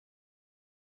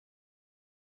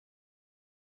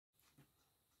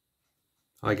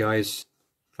Hi guys,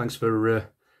 thanks for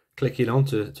clicking on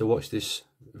to watch this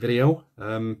video.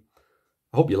 I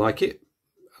hope you like it.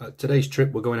 Today's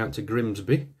trip we're going out to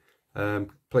Grimsby,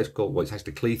 place called, well, it's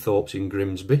actually Cleethorpes in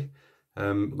Grimsby.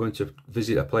 We're going to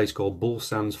visit a place called Bull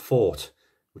Sands Fort,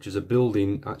 which is a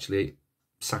building actually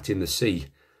sat in the sea.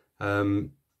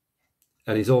 And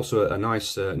it's also a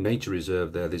nice nature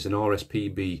reserve there. There's an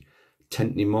R.S.P.B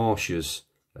Tentney Marshes,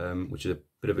 which is a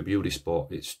bit of a beauty spot.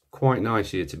 It's quite nice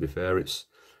here, to be fair. It's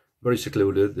very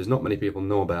secluded. There's not many people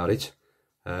know about it.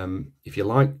 If you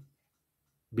like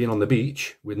being on the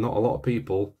beach with not a lot of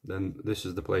people, then this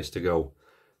is the place to go.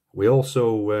 We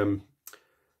also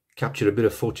captured a bit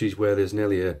of footage where there's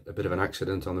nearly a bit of an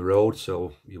accident on the road,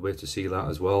 so you'll be able to see that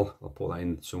as well. I'll put that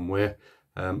in somewhere.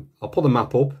 I'll put the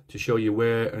map up to show you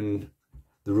where and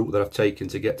the route that I've taken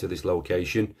to get to this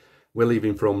location. We're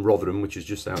leaving from Rotherham, which is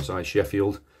just outside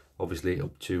Sheffield, obviously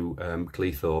up to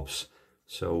Cleethorpes.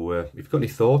 So if you've got any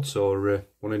thoughts or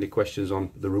want any questions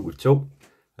on the route we've took,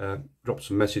 drop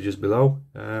some messages below,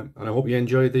 and I hope you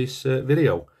enjoy this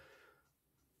video.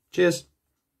 Cheers!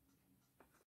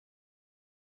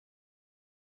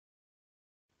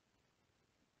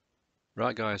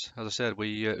 Right guys, as I said,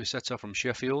 we set off from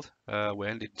Sheffield. We're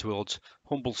heading towards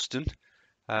Humbleston.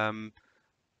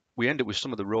 We ended with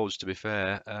some of the roads, to be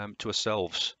fair, to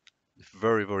ourselves.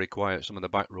 Very, very quiet, some of the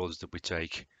back roads that we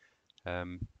take.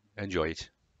 Enjoy it.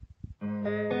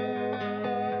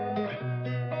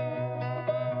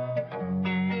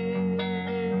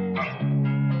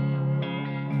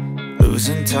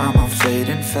 Losing time, I'm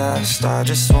fading fast. I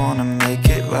just wanna make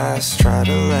it last. Try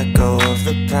to let go of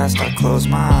the past. I close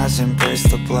my eyes, embrace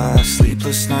the blast.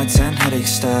 Sleepless nights and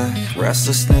headaches stack.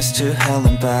 Restlessness to hell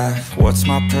and back. What's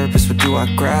my purpose? What do I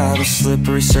grab? A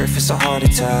slippery surface, a heart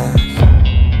attack.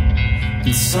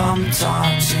 And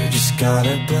sometimes you just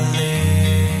gotta believe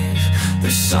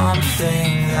there's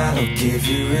something that'll give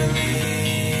you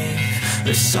relief.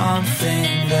 There's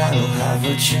something that'll have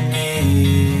what you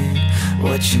need,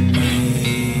 what you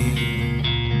need.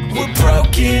 We're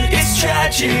broken, it's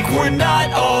tragic, we're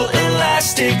not all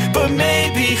elastic, but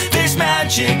maybe there's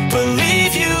magic.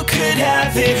 Believe you could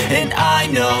have it, and I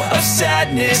know of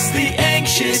sadness, the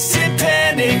anxious and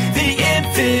panic, the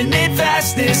infinite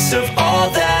vastness of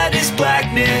all that is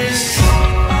blackness.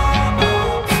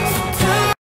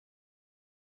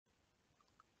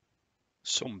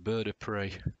 Some bird of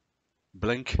prey.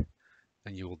 Blink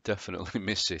and you will definitely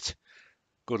miss it.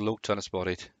 Good luck trying to spot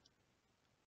it.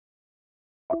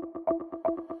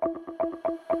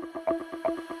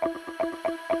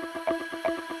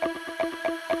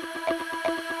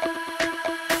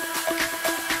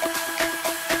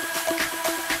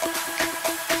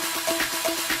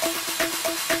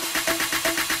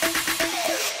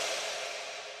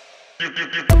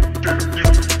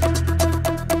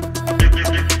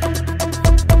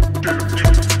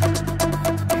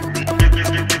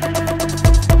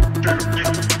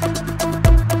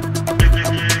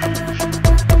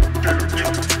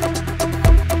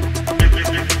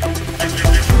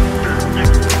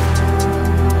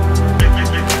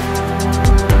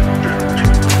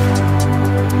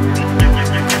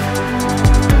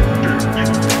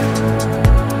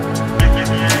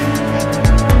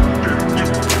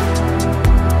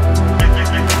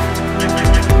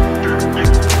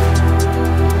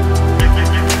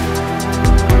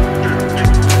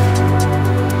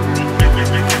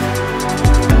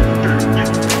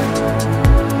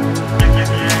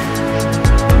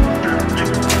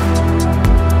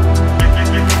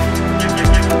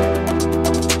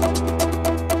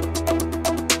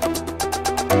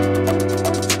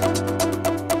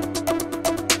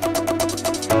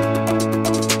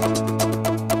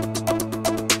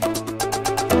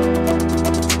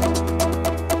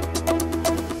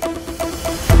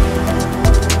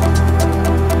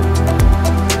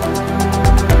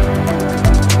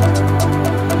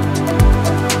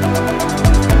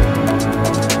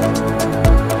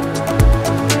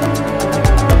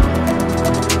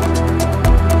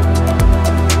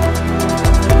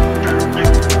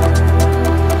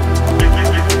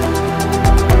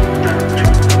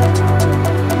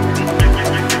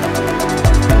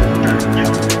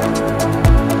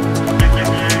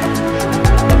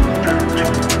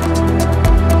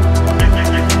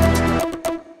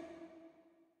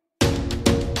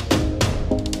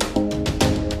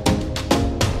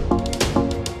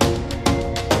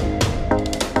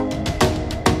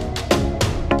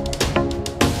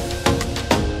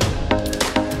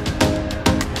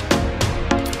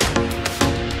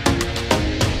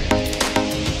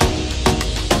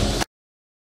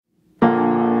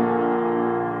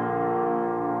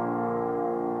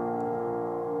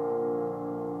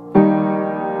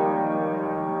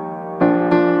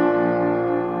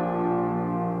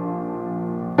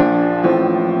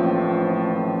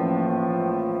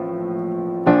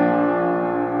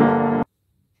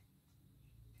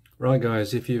 Right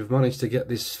guys, if you've managed to get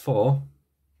this far,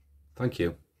 thank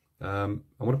you. I'm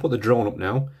going to put the drone up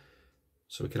now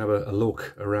so we can have a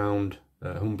look around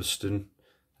Humberston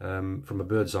from a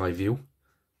bird's eye view.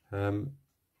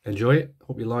 Enjoy it,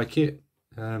 hope you like it.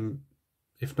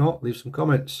 If not, leave some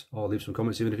comments, or leave some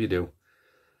comments even if you do.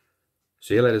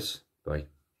 See you later. Bye.